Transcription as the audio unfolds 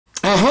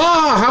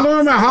Aha!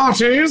 Hello, my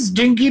hearties,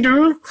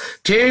 Dinky-Doo.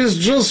 'Tis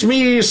just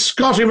me,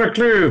 Scottie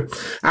McClue.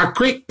 A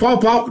quick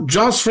pop-up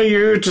just for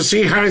you to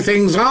see how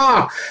things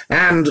are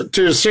and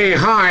to say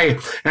hi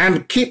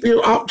and keep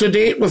you up to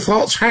date with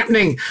what's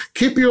happening.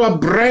 Keep you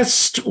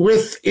abreast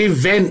with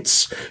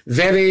events.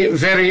 Very,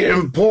 very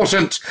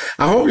important.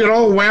 I hope you're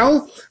all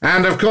well.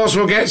 And, of course,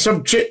 we'll get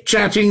some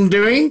chit-chatting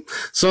doing.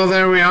 So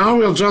there we are.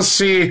 We'll just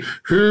see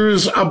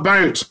who's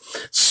about.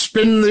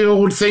 Spin the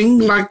old thing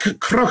like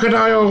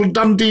Crocodile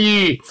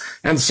Dundee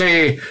and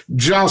say,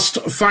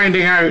 just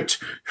finding out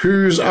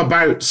who's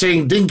about,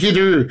 saying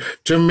Dinky-Doo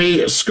to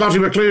me, Scottie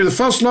McClue, the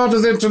first lord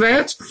of the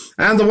internet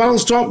and the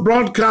world's top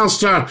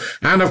broadcaster.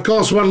 And of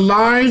course, we're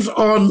live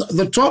on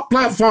the top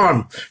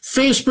platform,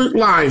 Facebook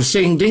Live,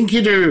 saying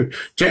Dinky-Doo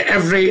to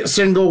every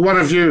single one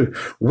of you.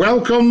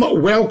 Welcome,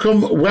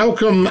 welcome,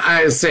 welcome,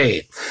 I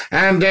say.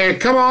 And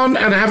come on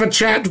and have a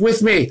chat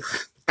with me.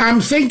 I'm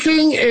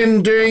thinking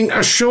in doing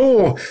a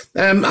show.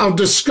 I'll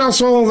discuss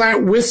all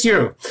that with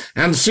you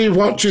and see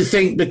what you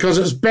think, because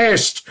it's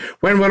best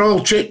when we're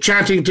all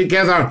chit-chatting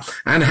together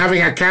and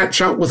having a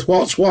catch-up with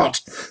what's what.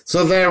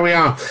 So there we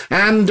are.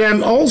 And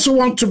also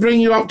want to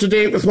bring you up to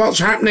date with what's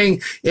happening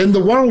in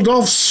the world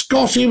of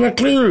Scottie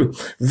McClue.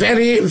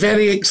 Very,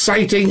 very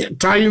exciting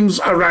times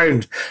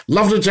around.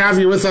 Lovely to have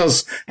you with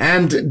us.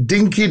 And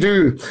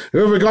Dinky-Doo. Who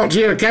have we got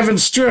here? Kevin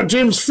Stewart,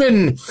 James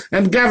Finn,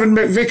 and Gavin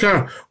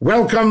McVicker.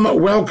 Welcome,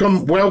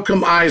 welcome,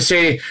 welcome, I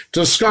say,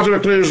 to Scottie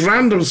McClue's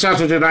random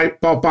Saturday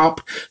night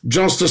pop-up,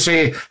 just to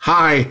say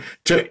hi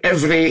to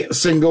every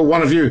single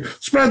one of you.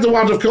 Spread the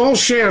word, of course,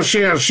 share,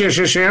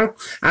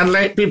 and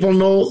let people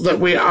know that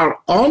we are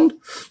on,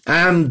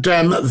 and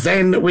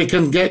then we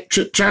can get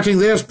chatting.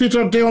 There's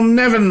Peter Dale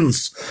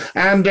Nevins,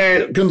 and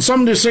can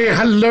somebody say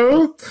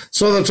hello,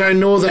 so that I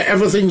know that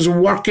everything's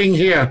working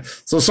here?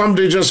 So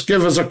somebody just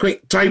give us a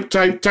quick type.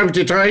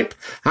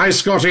 Hi,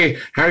 Scottie,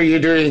 how are you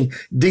doing?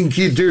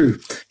 Dinky-Doo.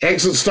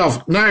 Excellent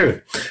stuff. Now,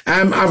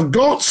 I've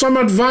got some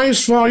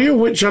advice for you,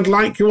 which I'd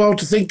like you all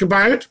to think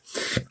about.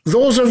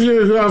 Those of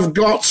you who have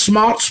got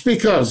smart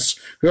speakers,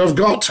 who have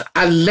got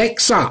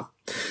Alexa,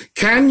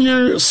 can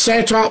you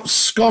set up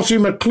Scottie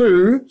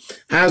McClue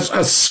as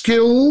a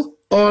skill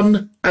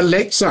on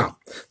Alexa?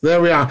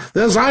 There we are.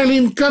 There's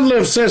Eileen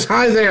Cunliffe says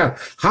hi there.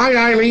 Hi,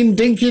 Eileen.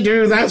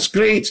 Dinky-Doo. That's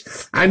great.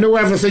 I know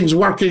everything's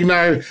working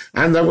now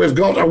and that we've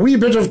got a wee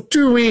bit of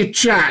two-way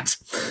chat.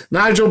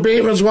 Nigel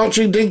Bateman's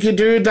watching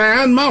Dinky-Doo.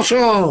 Diane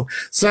Marshall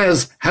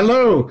says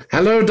hello.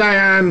 Hello,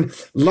 Diane.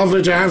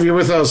 Lovely to have you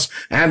with us.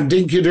 And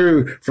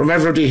Dinky-Doo from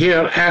everybody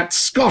here at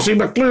Scottie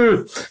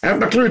McClue at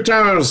McClue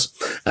Towers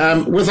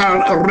with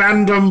our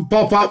random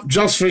pop-up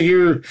just for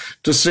you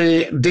to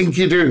say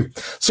Dinky-Doo.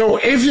 So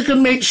if you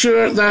can make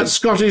sure that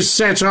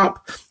Scottie's set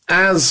up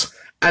as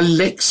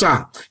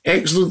Alexa.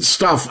 Excellent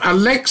stuff.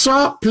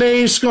 Alexa,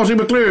 play Scottie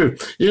McClue.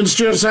 Ian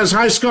Stewart says,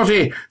 hi,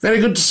 Scottie. Very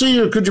good to see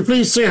you. Could you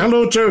please say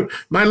hello to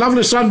my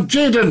lovely son,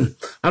 Jaden,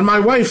 and my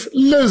wife,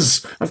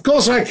 Liz? Of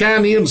course I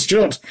can, Ian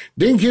Stewart.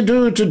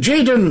 Dinky-Doo to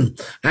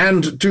Jaden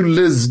and to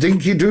Liz.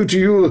 Dinky-Doo to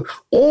you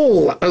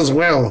all as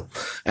well.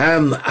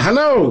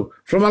 Hello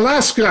from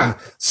Alaska,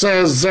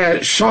 says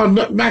Sean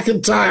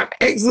McIntyre.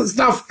 Excellent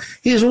stuff.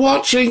 He's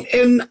watching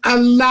in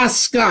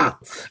Alaska.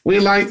 We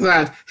like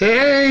that.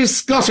 Hey,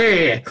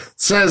 Scottie,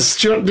 says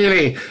Stuart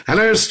Neely.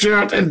 Hello,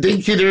 Stuart and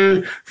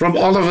Dinky-Doo from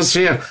all of us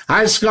here.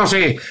 Hi,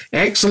 Scottie.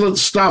 Excellent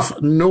stuff.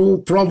 No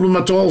problem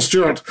at all,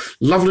 Stuart.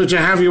 Lovely to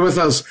have you with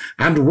us.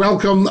 And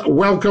welcome,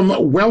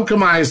 welcome,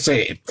 welcome, I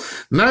say.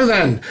 Now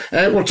then,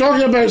 we're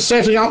talking about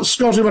setting up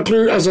Scottie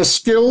McClue as a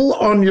skill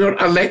on your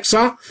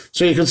Alexa.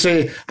 So you can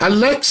say,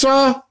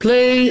 Alexa,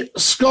 play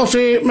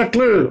Scottie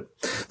McClue.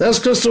 There's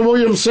Crystal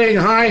Williams saying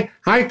hi.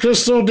 Hi,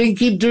 Crystal.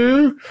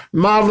 Dinky-Doo.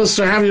 Marvellous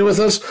to have you with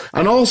us.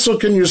 And also,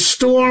 can you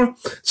store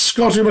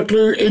Scottie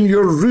McClue in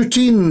your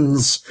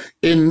routines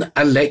in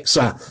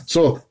Alexa?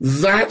 So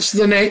that's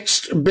the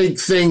next big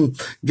thing.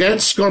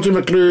 Get Scottie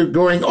McClue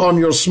going on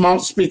your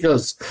smart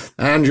speakers.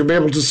 And you'll be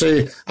able to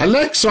say,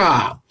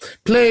 Alexa,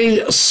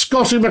 play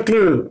Scottie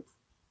McClue.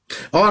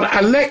 Or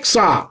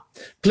Alexa,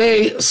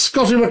 play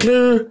Scottie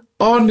McClue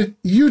on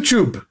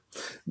YouTube.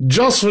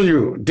 Just for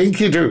you,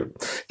 Dinky-Doo.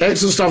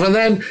 Excellent stuff. And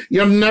then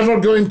you're never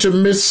going to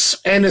miss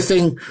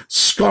anything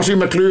Scottie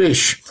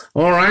McClue-ish.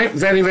 All right?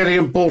 Very, very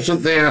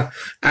important there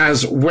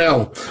as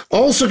well.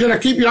 Also, can I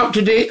keep you up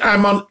to date?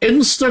 I'm on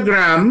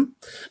Instagram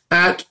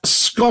at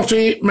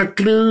Scottie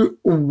McClue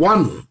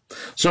 1.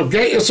 So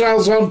get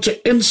yourselves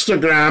onto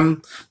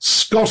Instagram,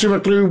 Scottie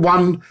McClue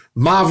 1.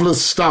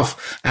 Marvellous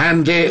stuff.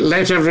 And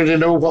let everybody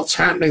know what's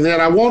happening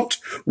there. I want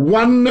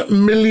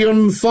 1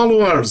 million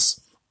followers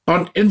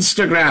on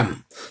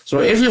Instagram. So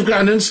if you've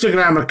got an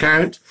Instagram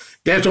account,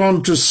 get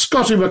on to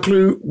Scottie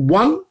McClue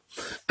 1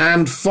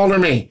 and follow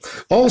me.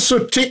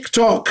 Also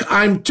TikTok,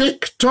 I'm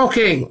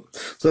TikToking.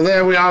 So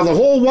there we are. The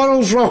whole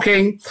world's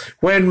rocking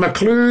when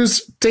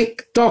McClue's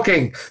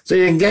TikToking. So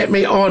you can get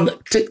me on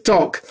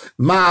TikTok.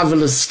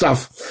 Marvellous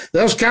stuff.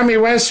 There's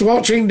Cammy West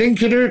watching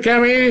Dinky-Doo,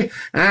 Cammy,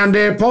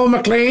 and Paul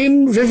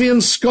McLean, Vivian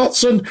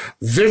Scottson.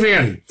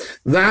 Vivian,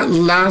 that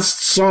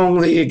last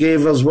song that you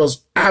gave us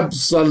was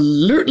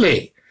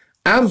absolutely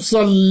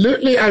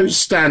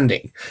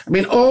outstanding. I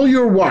mean, all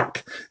your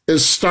work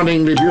is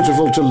stunningly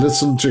beautiful to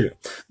listen to.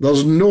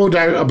 There's no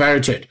doubt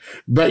about it.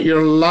 But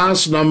your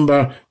last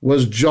number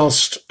was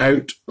just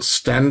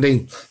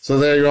outstanding. So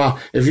there you are.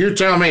 If you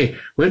tell me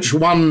which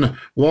one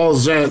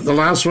was the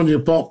last one you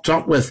popped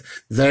up with,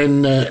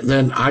 then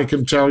I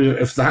can tell you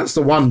if that's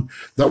the one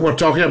that we're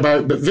talking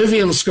about. But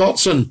Vivian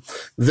Scottson,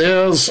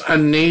 there's a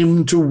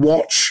name to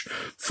watch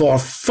for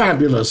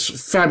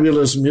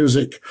fabulous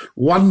music.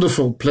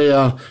 Wonderful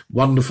player,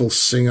 wonderful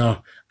singer.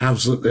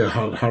 Absolutely,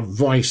 her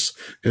voice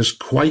is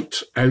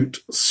quite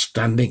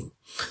outstanding.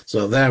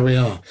 So there we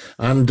are.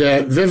 And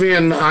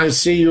Vivian, I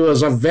see you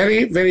as a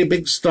very, very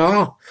big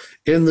star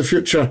in the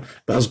future.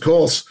 But of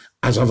course,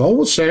 as I've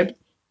always said,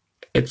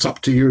 it's up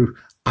to you.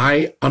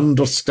 I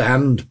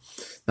understand.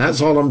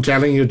 That's all I'm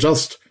telling you.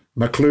 Just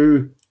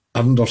McClue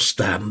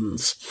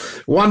understands.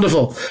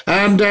 Wonderful.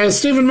 And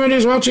Stephen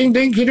Mooney's watching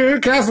Dinky-Doo.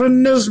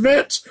 Catherine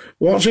Nisbet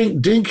watching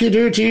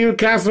Dinky-Doo to you,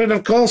 Catherine,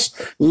 of course.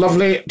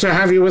 Lovely to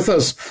have you with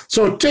us.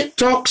 So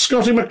TikTok,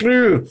 Scottie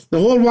McClue. The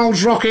whole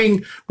world's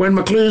rocking when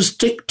McClue's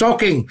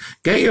TikToking.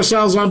 Get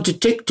yourselves onto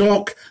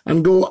TikTok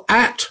and go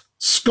at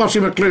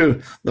Scottie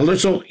McClue. The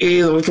little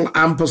E, the little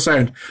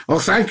ampersand. Oh,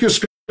 thank you,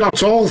 Scott.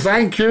 Oh,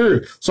 thank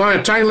you. Sorry,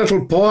 a tiny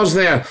little pause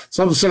there.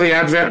 Some silly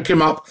advert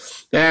came up.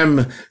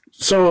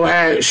 So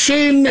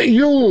Shane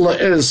Yule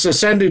is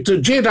sending to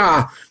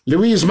Jada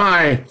Louise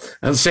Mai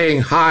and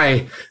saying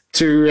hi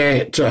to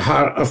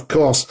her, of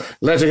course,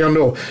 letting her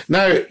know.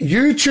 Now,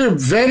 YouTube,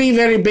 very,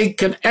 very big.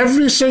 Can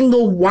every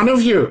single one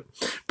of you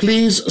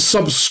please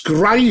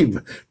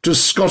subscribe to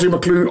Scottie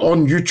McClue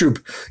on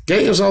YouTube?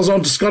 Get yourselves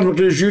onto Scottie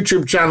McClue's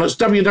YouTube channel. It's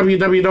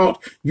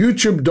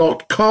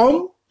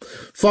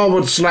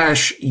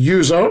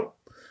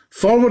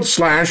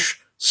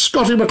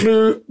www.youtube.com/user/Scottie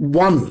McClue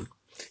 1.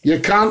 You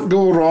can't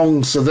go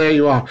wrong, so there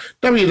you are.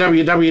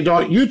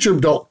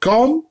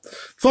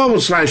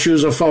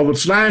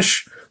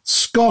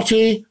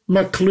 www.youtube.com/user/Scottie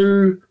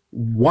McClue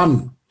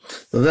 1.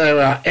 So there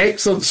we are.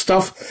 Excellent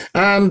stuff.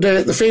 And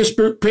the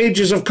Facebook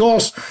pages, of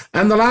course.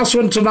 And the last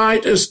one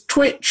tonight is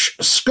Twitch,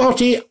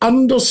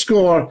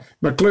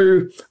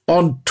 Scottie_McClue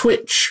on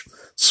Twitch.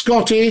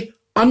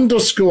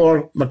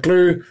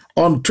 Scottie_McClue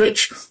on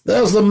Twitch.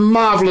 There's the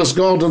marvellous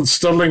Gordon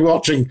Sterling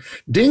watching.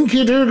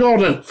 Dinky-Doo,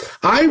 Gordon.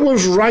 I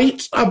was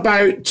right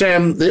about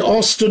the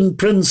Austin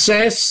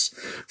Princess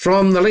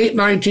from the late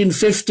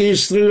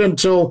 1950s through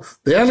until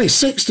the early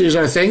 60s,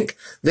 I think.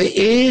 The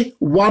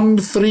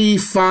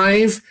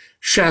A135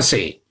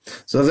 chassis.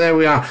 So there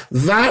we are.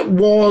 That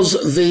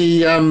was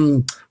the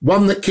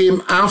one that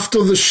came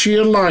after the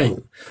shear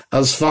line,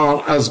 as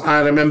far as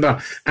I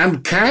remember.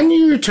 And can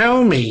you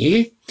tell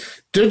me,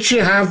 did she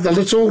have the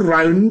little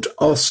round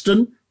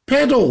Austin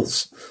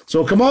pedals?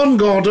 So come on,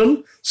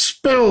 Gordon,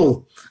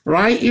 spill,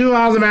 right? You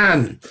are the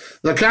man.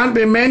 There can't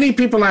be many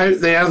people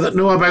out there that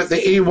know about the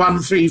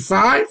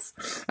A135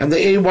 and the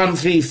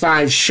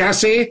A135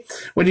 chassis.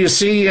 When you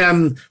see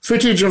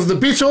footage of the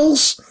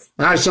Beatles,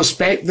 I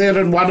suspect they're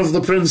in one of the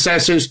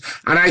Princesses,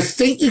 and I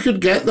think you could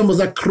get them with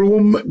a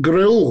chrome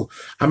grille.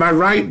 Am I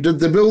right?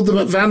 Did they build them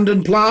at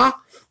Vanden Plas?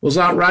 Was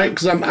that right?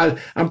 Because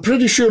I'm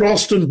pretty sure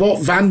Austin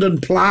bought Vanden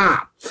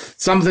Plas.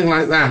 Something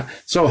like that.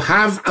 So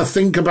have a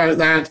think about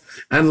that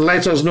and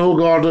let us know,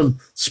 Gordon.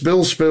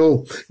 Spill,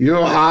 spill. You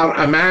are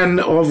a man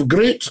of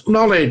great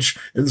knowledge,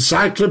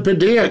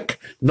 encyclopedic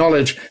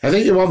knowledge. I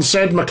think you once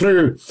said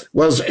McClue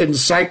was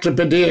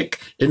encyclopedic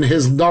in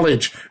his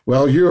knowledge.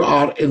 Well, you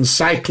are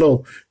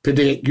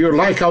encyclopedic. You're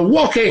like a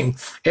walking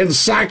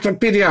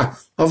encyclopedia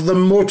of the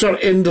motor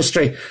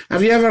industry.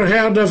 Have you ever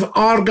heard of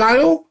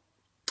Argyll?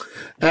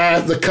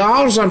 The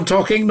cars, I'm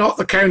talking, not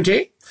the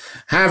county.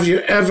 Have you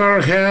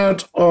ever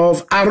heard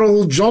of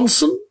Errol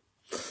Johnson?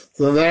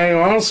 So there you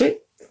are, see.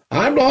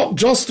 I'm not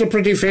just a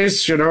pretty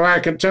face, you know, I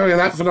can tell you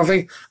that for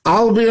nothing.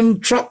 Albion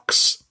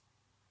Trucks.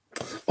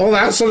 All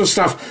that sort of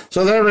stuff.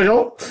 So there we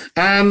go.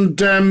 And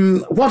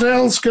what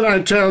else can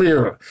I tell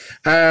you?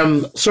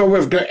 So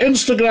we've got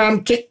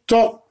Instagram,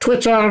 TikTok,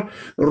 Twitter,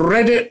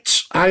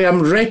 Reddit. I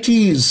am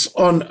Retties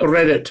on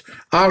Reddit.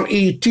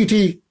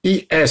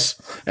 RETTES.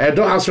 Don't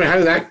ask me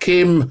how that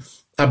came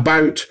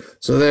about.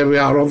 So there we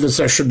are.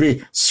 Obviously, I should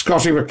be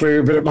Scottie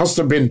McClue, but it must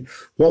have been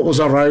what was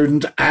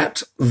around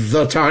at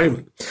the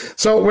time.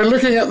 So we're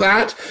looking at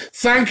that.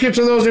 Thank you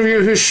to those of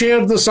you who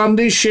shared the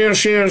Sunday. Share.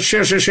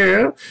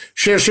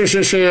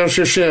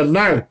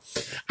 Now,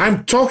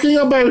 I'm talking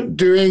about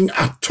doing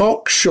a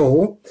talk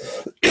show.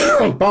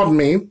 Pardon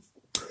me.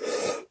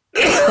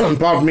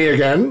 Pardon me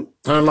again.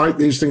 I like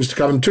these things to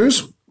come in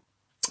twos.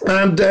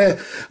 And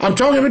I'm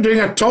talking about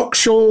doing a talk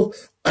show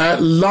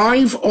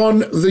live on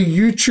the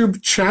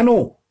YouTube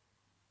channel.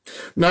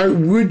 Now,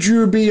 would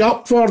you be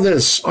up for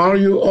this? Are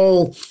you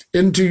all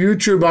into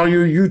YouTube? Are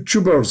you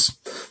YouTubers?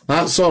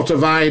 That sort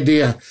of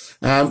idea.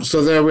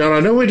 So there we are. I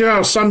know we do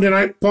our Sunday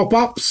night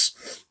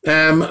pop-ups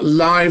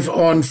live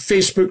on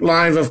Facebook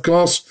Live, of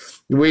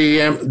course. We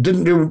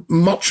didn't do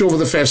much over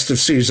the festive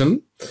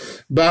season,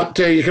 but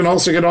you can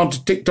also get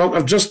onto TikTok.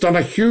 I've just done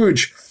a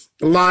huge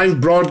live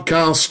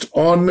broadcast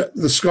on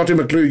the Scottie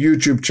McClue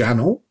YouTube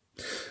channel,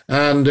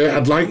 and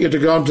I'd like you to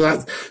go onto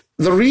that.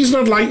 The reason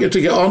I'd like you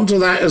to get onto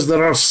that is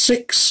there are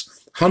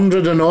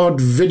 600 and odd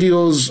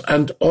videos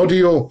and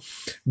audio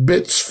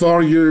bits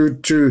for you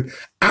to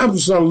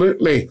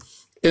absolutely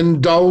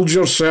indulge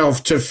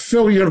yourself, to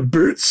fill your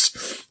boots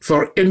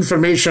for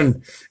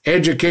information,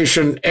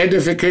 education,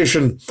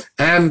 edification,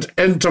 and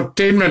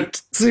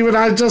entertainment. See what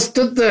I just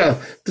did there?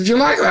 Did you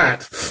like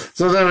that?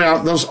 So there we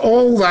are. There's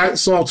all that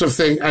sort of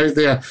thing out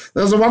there.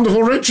 There's a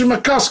wonderful Richie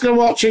McCusker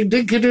watching.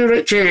 Dinky-Doo,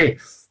 Richie.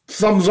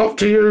 Thumbs up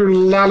to you,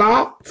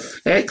 Lala.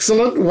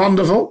 Excellent,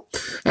 wonderful.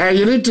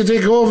 You need to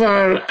take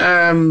over...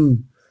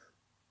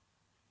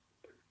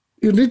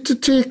 You need to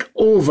take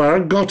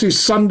over Gotti's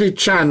Sunday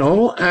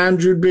channel,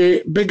 and you'd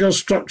be bigger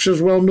structures,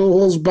 well, no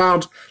holes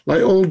barred, like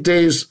old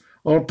days,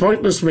 or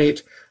pointless,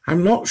 mate.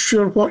 I'm not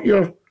sure what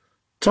you're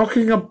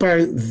talking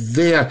about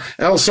there,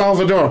 El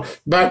Salvador,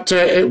 but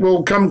it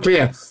will come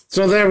clear.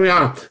 So there we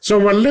are. So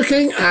we're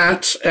looking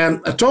at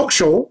a talk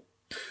show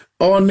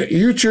on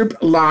YouTube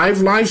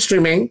live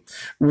streaming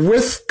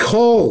with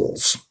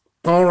calls.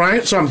 All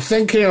right, so I'm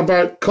thinking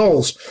about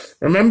calls.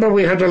 Remember,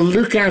 we had a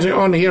look at it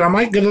on here. I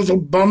might get a little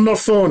burner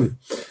phone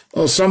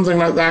or something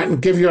like that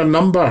and give you a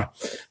number.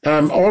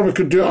 Or we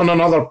could do it on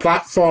another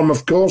platform,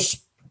 of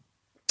course,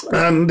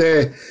 and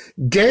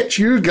get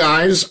you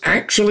guys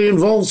actually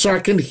involved so I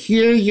can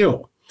hear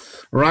you,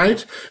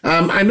 right?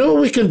 I know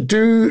we can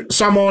do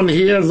some on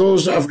here,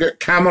 those that have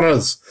got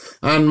cameras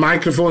and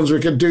microphones,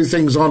 we can do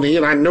things on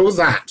here. I know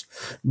that.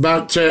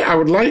 But I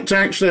would like to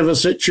actually have a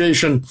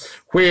situation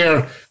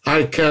where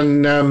I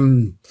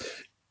can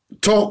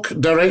talk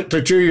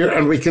directly to you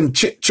and we can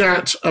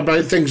chit-chat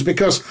about things,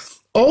 because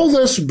all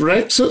this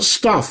Brexit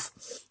stuff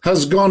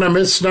has gone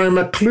amiss now.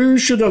 McClue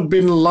should have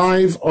been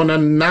live on a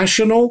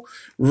national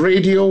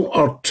radio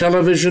or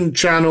television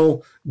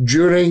channel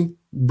during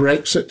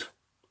Brexit,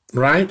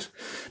 right?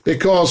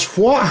 Because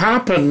what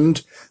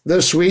happened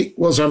this week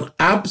was an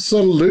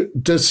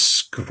absolute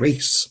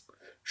disgrace.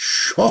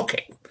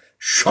 Shocking.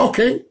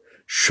 Shocking,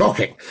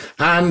 shocking.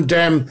 And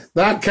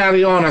that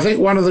carry on. I think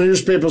one of the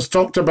newspapers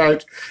talked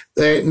about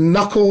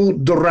knuckle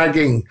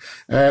dragging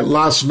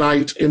last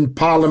night in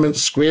Parliament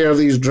Square,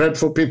 these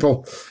dreadful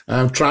people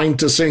trying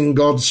to sing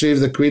God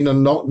Save the Queen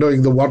and not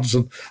knowing the words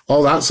and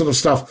all that sort of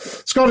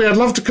stuff. Scotty, I'd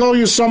love to call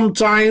you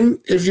sometime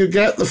if you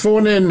get the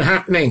phone in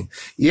happening.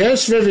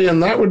 Yes,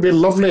 Vivian, that would be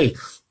lovely.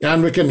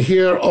 And we can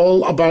hear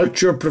all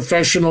about your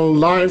professional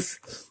life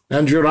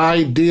and your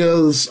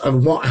ideas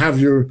and what have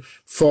you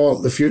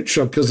for the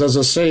future. Because as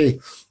I say,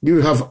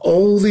 you have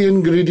all the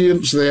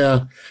ingredients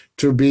there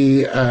to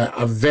be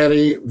a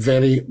very,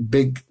 very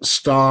big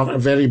star, a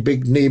very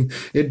big name.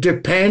 It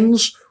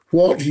depends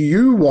what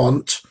you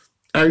want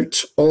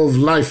out of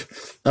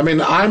life. I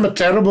mean, I'm a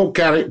terrible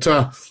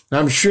character.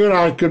 I'm sure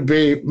I could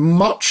be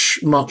much,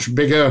 much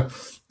bigger,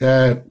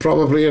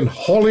 probably in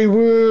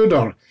Hollywood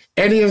or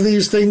any of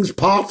these things,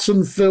 parts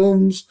in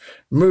films,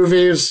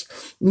 movies.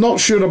 Not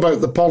sure about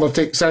the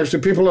politics,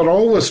 actually. People are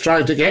always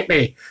trying to get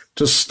me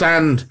to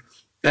stand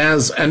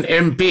as an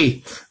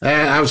MP.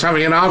 I was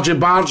having an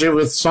argy-bargy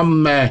with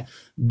some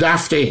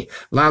dafty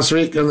last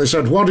week, and they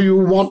said, what do you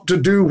want to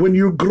do when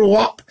you grow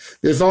up?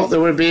 They thought they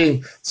were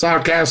being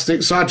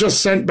sarcastic, so I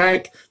just sent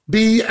back,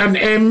 be an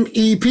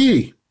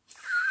MEP.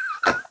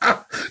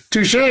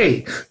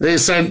 Touché, they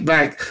sent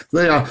back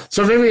there.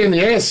 So Vivian,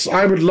 yes,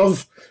 I would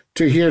love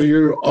to hear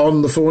you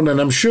on the phone,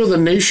 and I'm sure the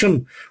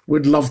nation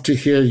would love to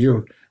hear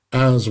you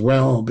as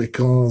well,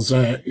 because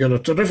you're a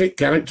terrific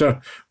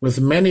character with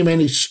many,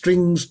 many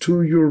strings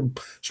to your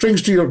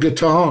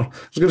guitar. I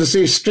was going to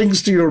say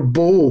strings to your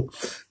bow,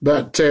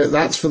 but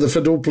that's for the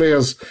fiddle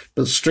players,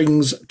 but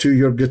strings to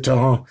your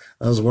guitar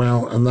as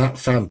well, and that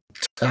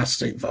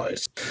fantastic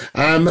voice.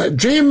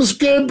 James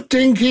Gibb,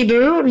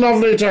 Dinky-Doo,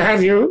 lovely to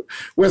have you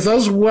with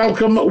us.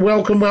 Welcome,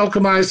 welcome,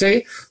 welcome, I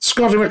say.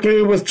 Scottie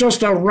McClue with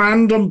just a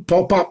random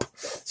pop-up.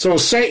 So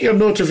set your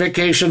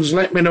notifications.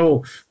 Let me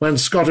know when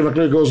Scottie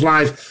McClue goes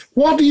live.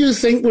 What do you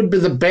think would be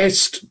the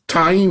best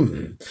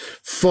time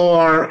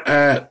for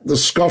the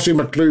Scottie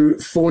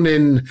McClue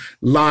phone-in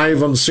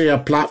live on, say, a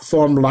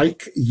platform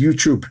like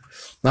YouTube?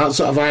 That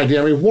sort of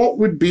idea. I mean, what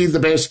would be the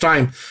best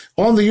time?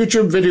 On the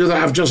YouTube video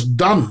that I've just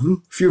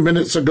done a few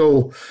minutes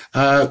ago,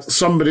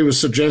 somebody was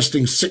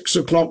suggesting 6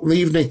 o'clock in the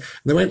evening.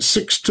 They went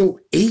 6 till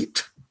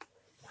 8.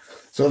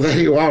 So there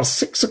you are,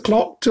 6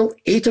 o'clock till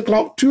 8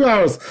 o'clock, 2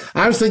 hours.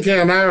 I was thinking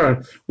an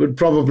hour would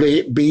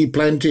probably be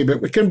plenty,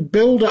 but we can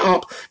build it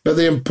up. But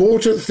the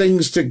important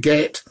things to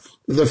get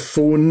the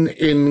phone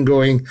in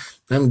going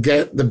and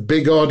get the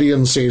big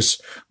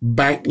audiences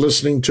back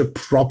listening to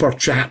proper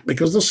chat,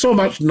 because there's so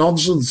much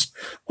nonsense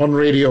on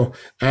radio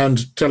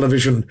and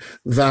television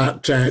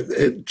that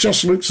it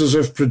just looks as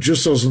if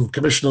producers and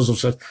commissioners have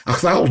said,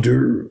 that'll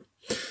do.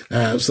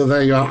 So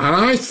there you are. And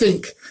I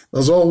think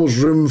there's always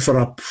room for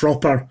a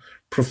proper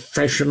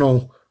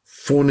professional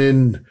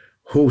phone-in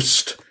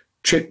host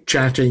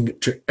chit-chatting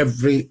to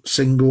every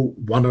single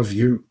one of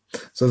you.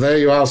 So there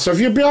you are. So if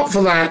you'd be up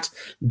for that,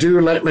 do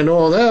let me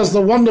know. There's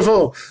the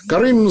wonderful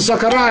Kareem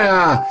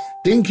Zakaria.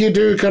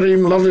 Dinky-Doo,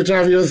 Kareem. Lovely to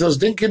have you with us.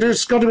 Dinky-Doo,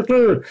 Scottie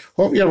McClue.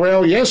 Hope you're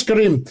well. Yes,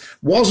 Kareem.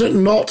 Was it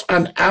not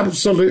an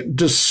absolute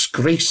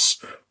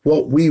disgrace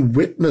what we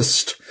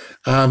witnessed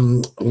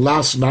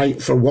last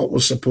night for what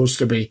was supposed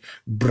to be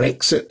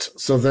Brexit?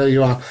 So there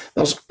you are.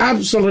 There's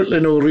absolutely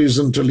no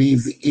reason to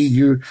leave the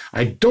EU.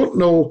 I don't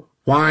know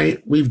why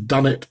we've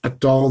done it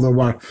at all. There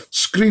were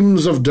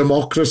screams of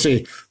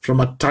democracy from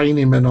a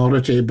tiny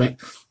minority, but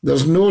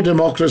there's no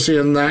democracy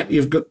in that.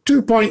 You've got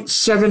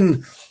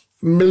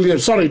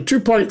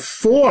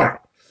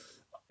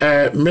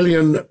 2.4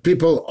 million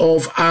people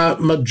of a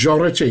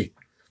majority,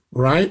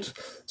 right?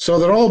 So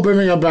they're all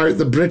booming about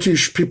the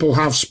British people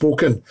have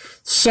spoken.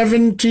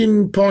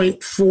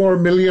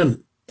 17.4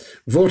 million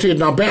voted,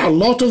 and I bet a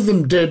lot of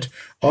them did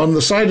on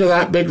the side of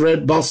that big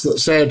red bus that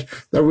said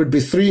there would be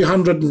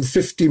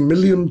 £350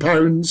 million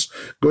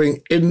going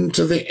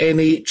into the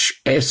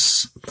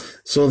NHS.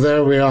 So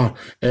there we are.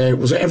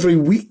 Was it every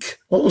week?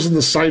 What was on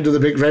the side of the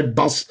big red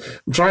bus?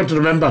 I'm trying to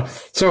remember.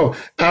 So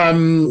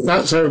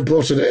that's how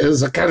important it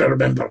is. I can't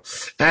remember.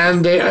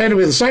 And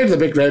anyway, the side of the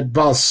big red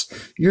bus,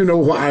 you know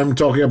what I'm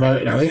talking about.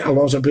 And I think a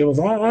lot of people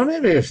thought, well,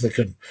 maybe if they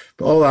could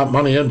put all that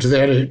money into the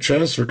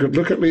NHS, we could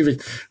look at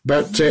leaving.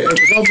 But it was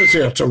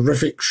obviously a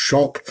terrific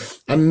shock.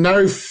 And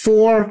now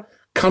 4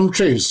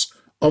 countries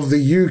of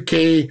the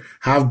UK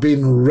have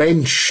been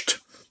wrenched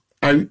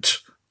out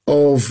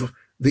of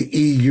the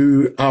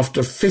EU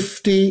after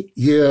 50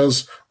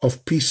 years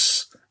of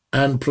peace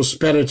and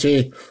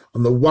prosperity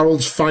on the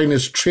world's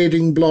finest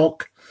trading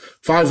bloc,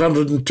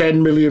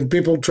 510 million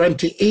people,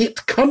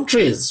 28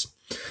 countries.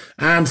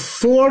 And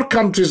 4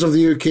 countries of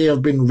the UK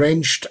have been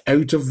wrenched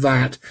out of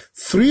that,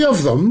 3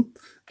 of them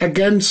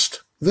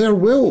against their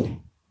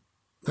will.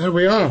 There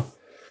we are.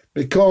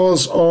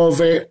 Because of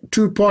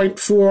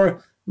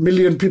 2.4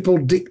 million people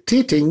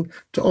dictating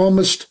to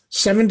almost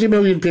 70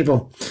 million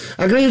people.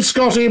 Agreed,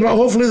 Scotty, but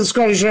hopefully the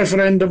Scottish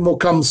referendum will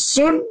come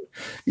soon.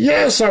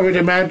 Yes, I would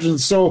imagine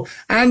so.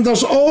 And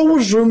there's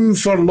always room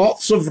for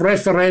lots of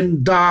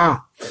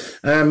referenda,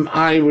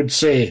 I would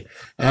say,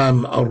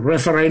 or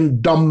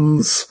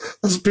referendums,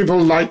 as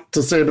people like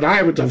to say, but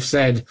I would have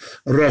said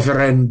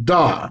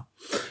referenda.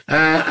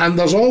 And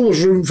there's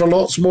always room for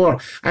lots more.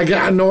 I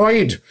get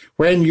annoyed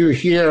when you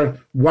hear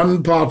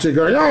one party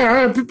going,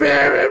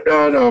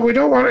 no, we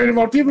don't want any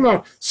more. People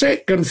are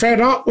sick and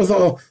fed up with it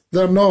all.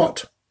 They're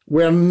not.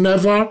 We're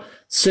never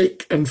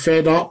sick and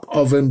fed up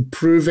of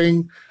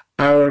improving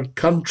our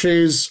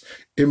countries,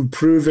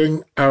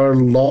 improving our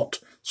lot.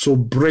 So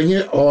bring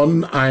it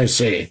on, I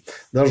say.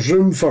 There's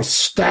room for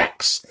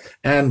stacks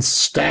and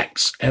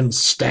stacks and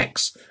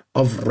stacks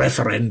of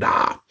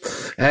referenda.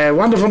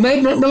 Wonderful.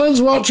 Ned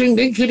McMillan's watching.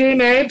 Dinky-Doo,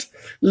 Ned.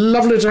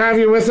 Lovely to have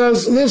you with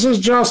us. This is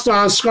just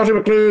a Scottie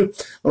McClue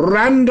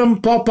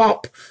random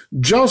pop-up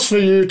just for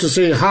you to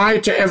say hi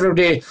to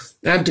everybody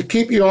and to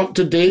keep you up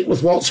to date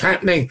with what's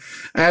happening.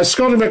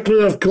 Scottie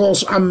McClue, of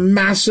course, a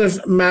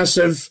massive,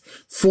 massive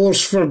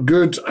force for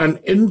good, an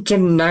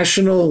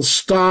international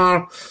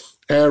star,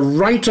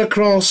 right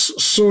across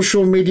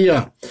social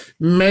media,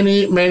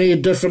 many, many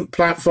different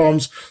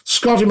platforms.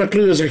 Scottie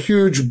McClue is a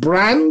huge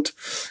brand.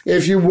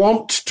 If you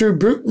want to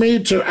book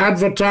me to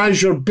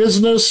advertise your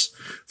business,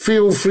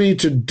 feel free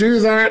to do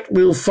that.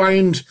 We'll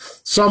find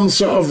some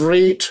sort of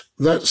rate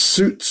that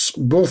suits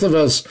both of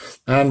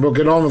us, and we'll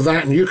get on with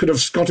that. And you could have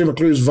Scottie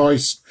McClue's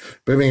voice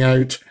booming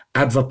out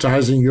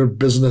advertising your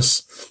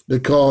business,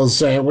 because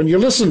when you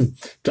listen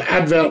to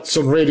adverts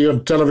on radio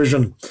and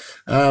television,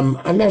 a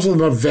lot of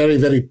them are very,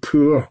 very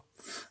poor.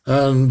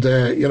 And,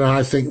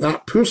 I think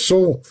that poor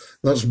soul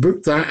that's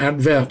booked that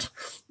advert,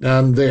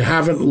 and they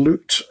haven't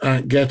looked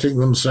at getting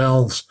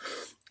themselves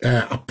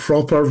a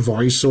proper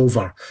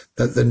voiceover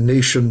that the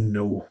nation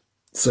know.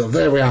 So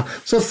there we are.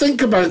 So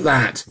think about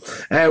that.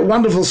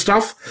 Wonderful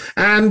stuff.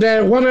 And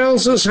what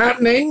else is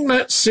happening?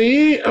 Let's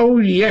see. Oh,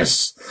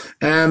 yes.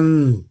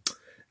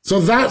 So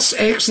that's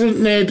excellent,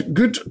 Ned.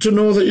 Good to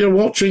know that you're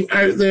watching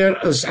out there,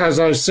 as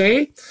I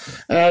say.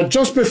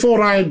 Just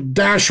before I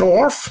dash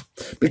off,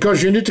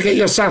 because you need to get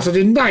your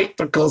Saturday night,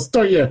 because,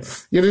 don't you?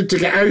 You need to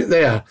get out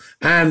there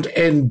and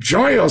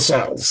enjoy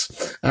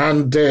yourselves.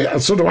 And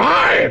so do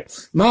I.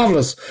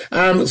 Marvellous.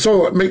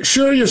 So make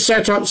sure you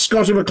set up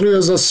Scottie McClue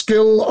as a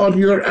skill on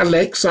your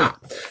Alexa,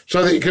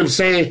 so that you can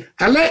say,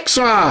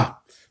 Alexa,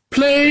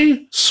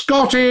 play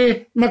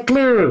Scottie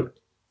McClue.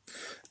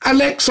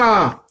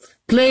 Alexa,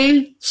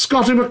 play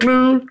Scottie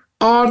McClue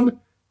on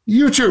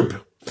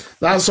YouTube.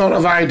 That sort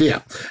of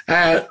idea.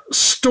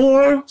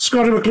 Store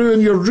Scottie McClue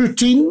in your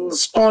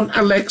routines on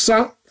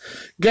Alexa.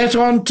 Get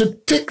on to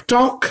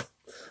TikTok.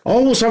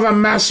 Always have a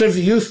massive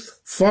youth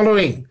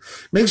following.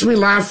 Makes me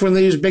laugh when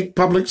these big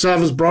public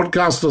service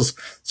broadcasters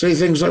say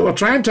things like, we're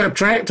trying to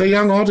attract a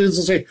young audience,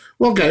 and say,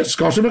 well, get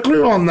Scottie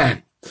McClue on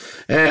then.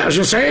 As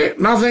you say,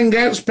 nothing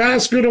gets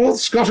past good old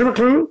Scottie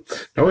McClue.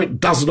 No, it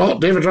does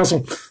not, David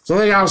Russell. So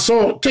there you are.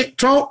 So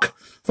TikTok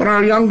for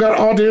our younger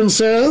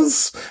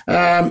audiences,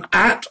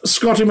 at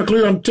Scottie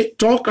McClue on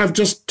TikTok. I've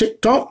just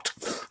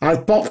TikToked.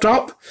 I've popped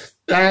up.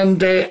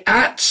 And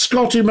at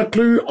Scottie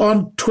McClue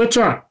on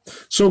Twitter.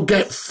 So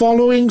get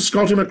following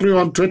Scottie McClue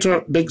on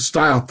Twitter, big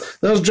style.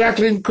 There's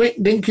Jacqueline Quick,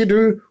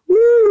 Dinky-Doo.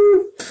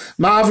 Woo!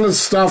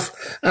 Marvellous stuff.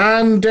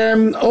 And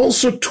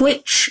also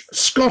Twitch,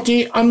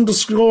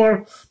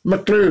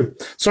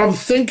 Scottie_McClue. So I'm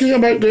thinking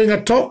about doing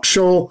a talk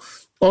show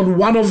on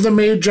one of the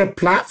major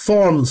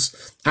platforms.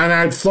 And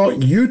I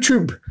thought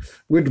YouTube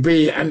would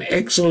be an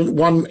excellent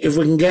one if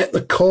we can get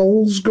the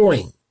calls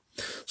going.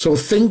 So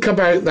think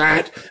about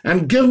that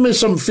and give me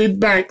some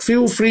feedback.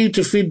 Feel free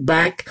to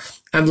feedback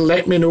and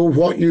let me know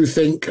what you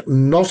think.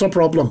 Not a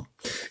problem.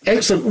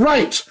 Excellent.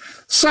 Right.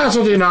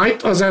 Saturday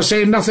night, as I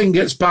say, nothing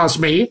gets past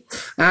me.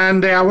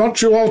 And I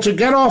want you all to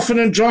get off and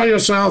enjoy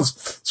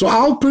yourselves. So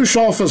I'll push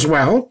off as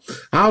well.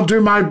 I'll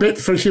do my bit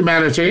for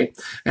humanity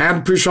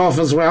and push off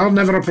as well.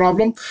 Never a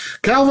problem.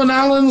 Calvin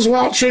Allen's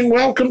watching.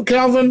 Welcome,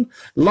 Calvin.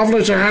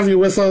 Lovely to have you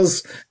with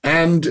us.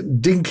 And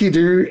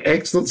Dinky-Doo,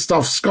 excellent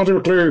stuff. Scottie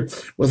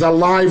McClue with a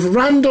live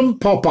random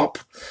pop-up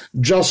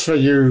just for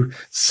you,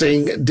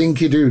 saying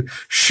Dinky-Doo.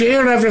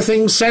 Share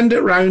everything. Send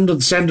it round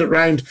and send it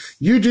round.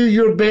 You do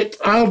your bit.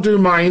 I'll do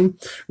mine.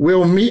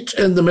 We'll meet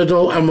in the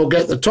middle and we'll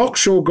get the talk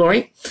show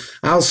going.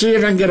 I'll see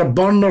if I can get a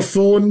burner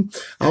phone.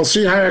 I'll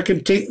see how I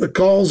can take the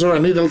calls, or I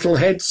need a little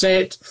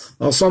headset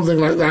or something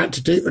like that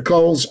to take the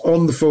calls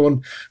on the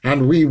phone,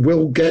 and we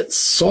will get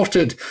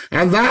sorted.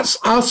 And that's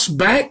us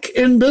back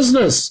in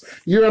business,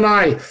 you and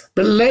I.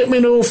 But let me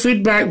know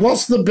feedback.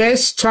 What's the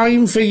best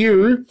time for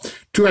you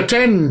to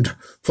attend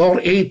for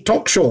a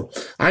talk show?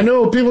 I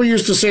know people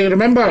used to say,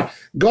 remember,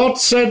 God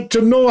said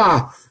to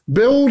Noah,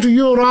 build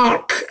your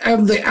ark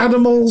and the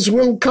animals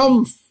will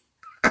come.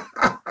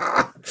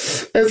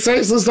 It's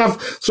excellent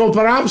stuff. So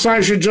perhaps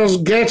I should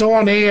just get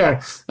on air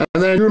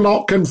and then you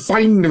lot can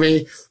find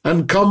me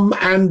and come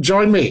and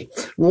join me.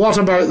 What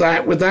about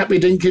that? Would that be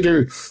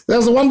Dinky-Doo?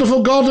 There's the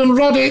wonderful Gordon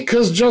Roddick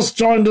has just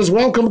joined us.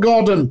 Welcome,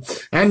 Gordon.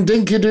 And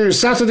Dinky-Doo,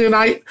 Saturday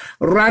night,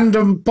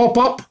 random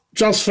pop-up.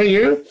 Just for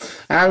you.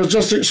 I was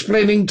just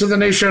explaining to the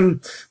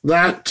nation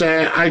that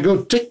I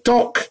go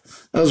TikTok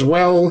as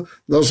well.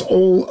 There's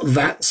all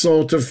that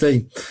sort of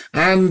thing.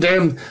 And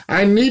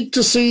I need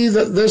to see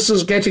that this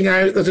is getting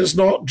out, that it's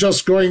not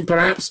just going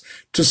perhaps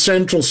to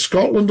central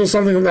Scotland or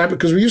something like that,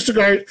 because we used to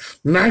go out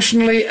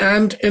nationally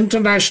and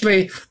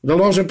internationally with a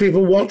lot of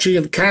people watching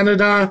in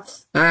Canada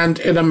and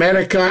in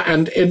America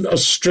and in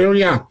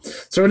Australia.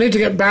 So we need to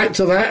get back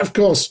to that, of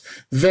course.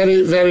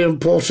 Very, very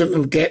important,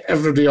 and get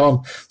everybody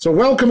on. So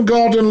welcome,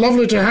 Gordon.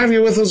 Lovely to have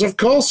you with us, of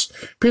course.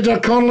 Peter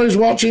Connolly's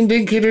watching.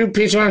 Dinky-Doo,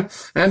 Peter.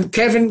 And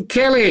Kevin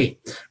Kelly.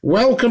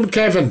 Welcome,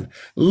 Kevin.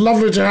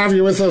 Lovely to have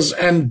you with us.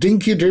 And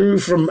Dinky-Doo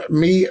from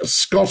me,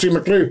 Scottie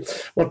McClue.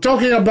 We're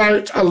talking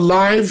about a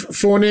live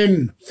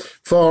phone-in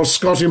for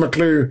Scottie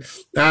McClue.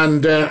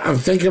 And I'm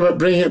thinking about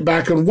bringing it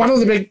back on one of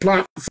the big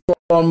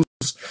platforms,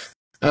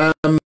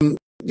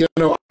 you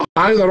know,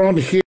 either on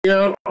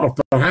here or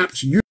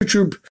perhaps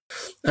YouTube,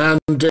 and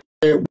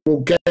we'll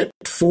get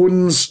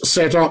phones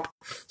set up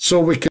so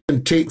we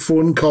can take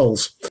phone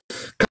calls.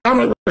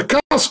 Carmen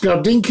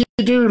McCusker,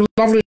 Dinky-Doo,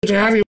 lovely to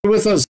have you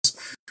with us,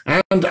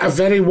 and a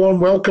very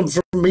warm welcome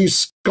from me,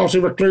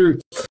 Scottie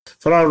McClue,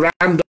 for a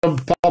random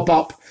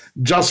pop-up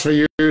just for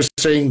you,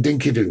 saying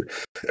Dinky-Doo.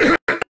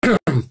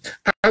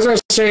 As I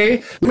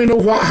say, let me know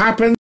what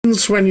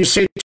happens when you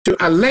say to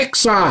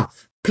Alexa,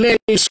 play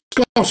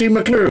Scottie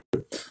McClue,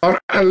 or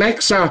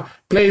Alexa,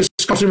 play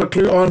Scottie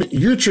McClue on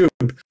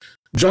YouTube.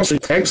 Just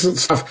excellent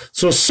stuff.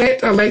 So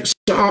set Alexa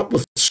up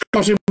with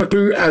Scottie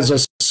McClue as a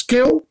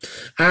skill,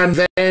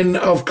 and then,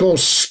 of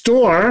course,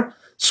 store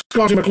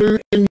Scottie McClue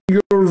in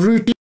your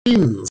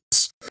routines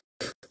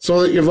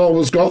so that you've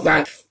always got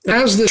that.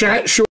 As the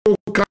chat show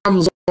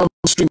comes on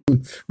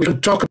stream, we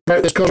can talk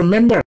about this, because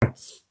remember,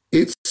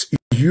 it's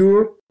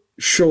your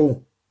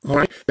show. All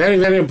right, very,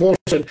 very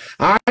important.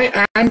 I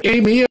am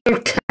a mere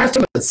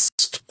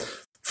catalyst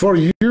for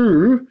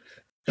you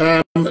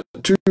to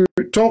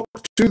talk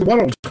to the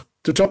world,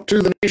 to talk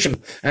to the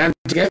nation, and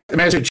to get the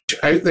message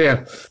out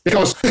there.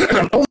 Because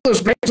all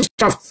this Brexit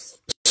stuff,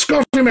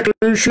 Scottie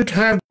McClue should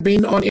have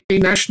been on a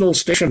national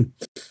station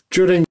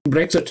during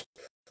Brexit,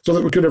 so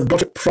that we could have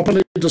got it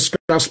properly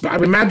discussed. But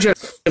I imagine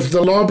if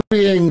the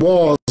lobbying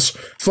was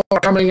for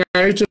coming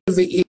out of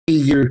the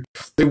EU,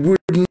 they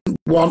wouldn't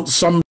want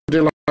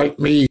somebody like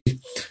me,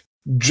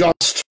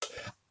 just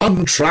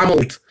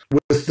untrammeled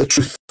with the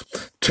truth,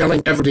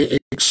 telling everybody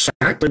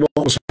exactly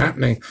what was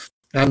happening,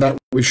 and that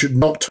we should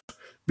not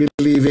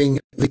be leaving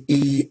the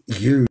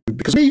EU,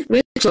 because it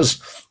makes us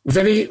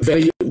very,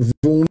 very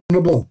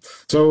vulnerable.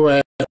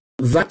 So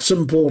that's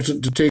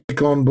important to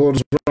take on board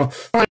as well.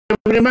 I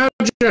would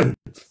imagine,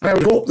 I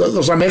would hope that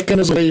there's a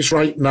mechanism in place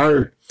right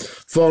now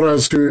for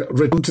us to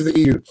return to the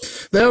EU.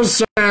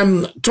 There's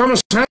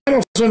Thomas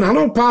Harrelson.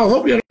 Hello, pal.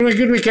 Hope you're having a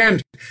good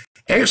weekend.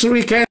 Excellent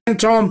weekend,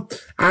 Tom,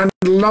 and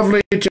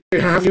lovely to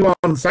have you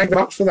on. Thank you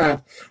much for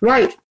that.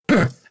 Right,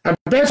 a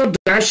better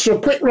dash, so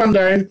quick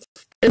rundown.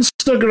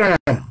 Instagram.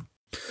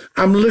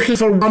 I'm looking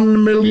for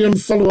 1 million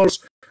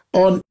followers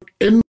on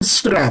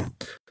Instagram.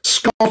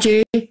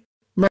 Scottie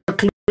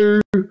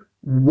McClue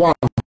 1.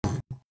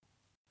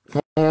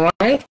 All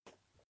right.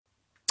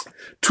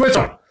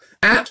 Twitter,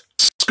 at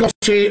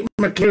Scottie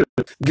McClue.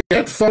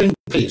 Get following,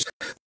 please.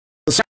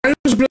 The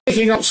sound's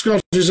breaking up,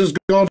 Scottie, says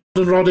Gordon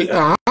Roddick.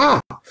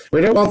 Aha!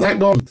 We don't want that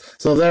gone.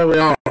 So there we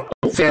are.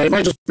 Hopefully, it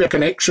might just be a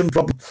connection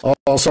problem or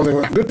something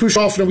like that. Good push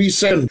off in a wee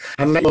second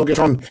and let you get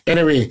on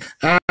anyway.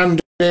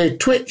 And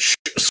Twitch,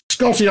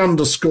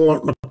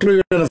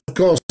 Scottie_McClue. And of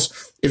course,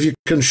 if you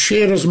can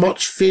share as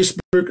much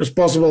Facebook as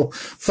possible.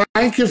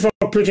 Thank you for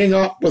putting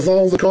up with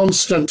all the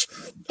constant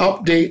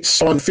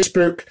updates on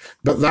Facebook,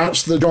 but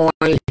that's the joy.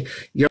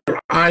 You're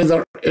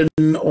either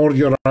in or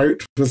you're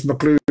out with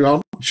McClue,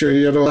 aren't you?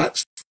 You know,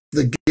 that's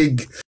the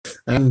gig,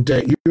 and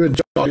you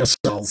enjoy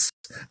yourselves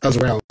as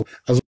well,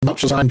 as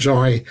much as I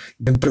enjoy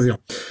being with you.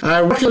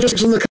 Working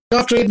logistics in the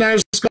car trade now,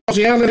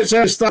 Scottie Allen, it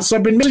says, that's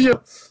I've been missing you,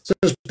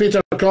 says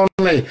Peter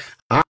Connolly.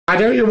 I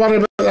don't you worry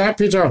about that,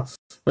 Peter.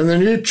 When the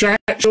new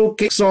chat show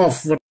kicks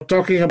off, we're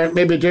talking about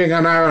maybe doing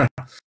an hour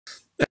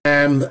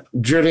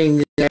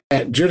during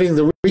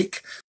the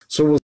week.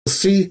 So we'll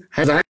see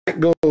how that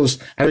goes.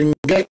 And we can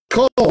get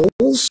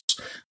calls,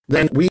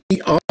 then we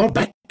are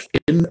back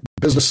in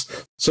business.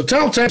 So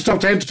tell 10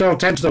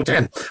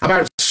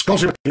 about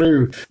Scottie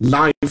McClue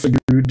live for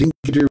you,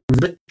 Dinky-Doo, with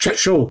a big chat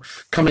show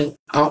coming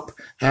up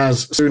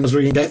as soon as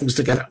we can get things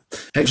together.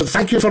 So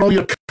thank you for all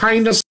your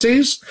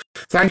kindnesses.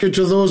 Thank you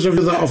to those of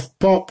you that have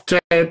popped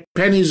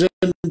pennies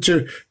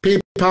into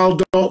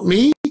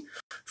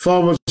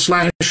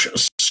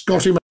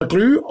paypal.me/Scottie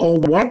McClue, all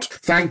one word.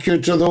 Thank you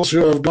to those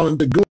who have gone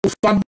into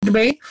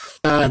GoFundMe,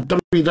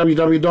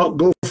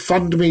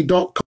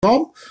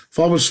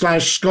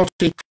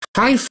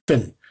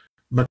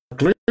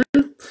 www.gofundme.com/Scottie-McClue.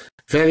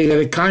 Very,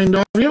 very kind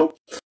of you.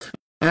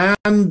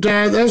 And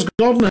there's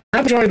Gordon.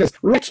 Have joined us.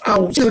 Right,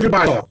 I'll say the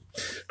goodbye song.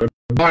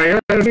 Goodbye,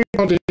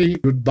 everybody.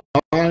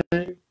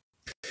 Goodbye.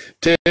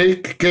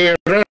 Take care,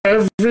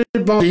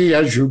 everybody,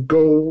 as you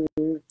go.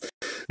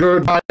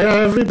 Goodbye,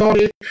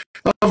 everybody.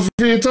 Auf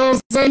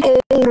Wiedersehen,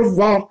 au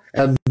revoir,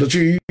 and the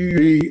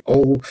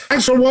cheerio.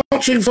 Thanks for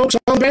watching, folks.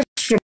 All the best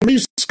from me,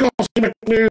 Scottie McClue.